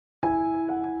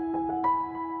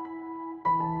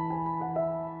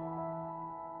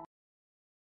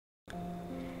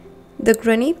The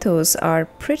granitos are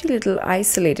pretty little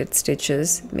isolated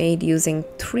stitches made using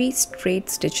 3 straight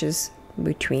stitches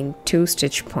between 2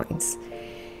 stitch points.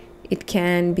 It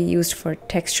can be used for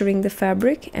texturing the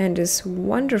fabric and is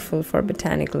wonderful for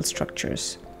botanical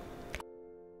structures.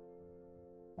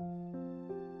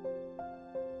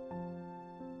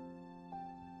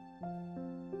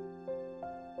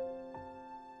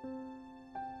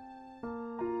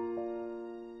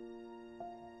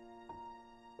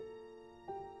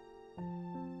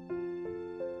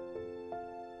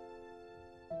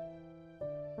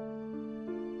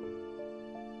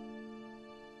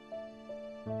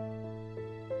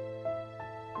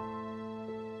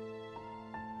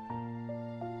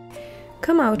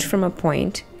 Come out from a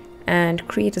point and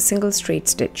create a single straight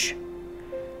stitch.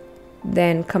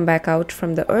 Then come back out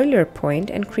from the earlier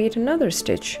point and create another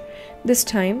stitch. This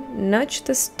time, nudge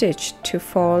the stitch to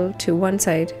fall to one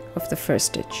side of the first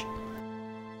stitch.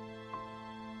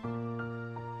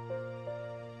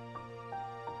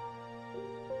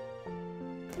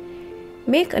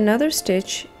 Make another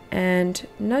stitch and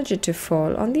nudge it to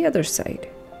fall on the other side.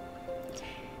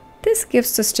 This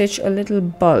gives the stitch a little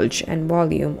bulge and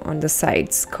volume on the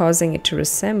sides, causing it to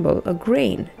resemble a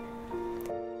grain.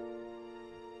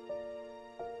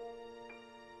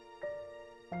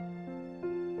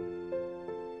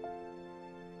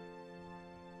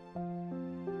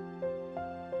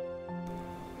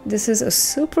 This is a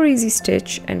super easy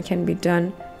stitch and can be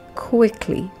done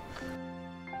quickly.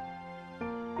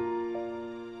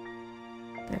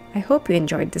 I hope you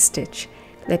enjoyed this stitch.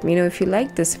 Let me know if you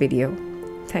liked this video.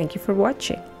 Thank you for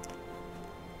watching.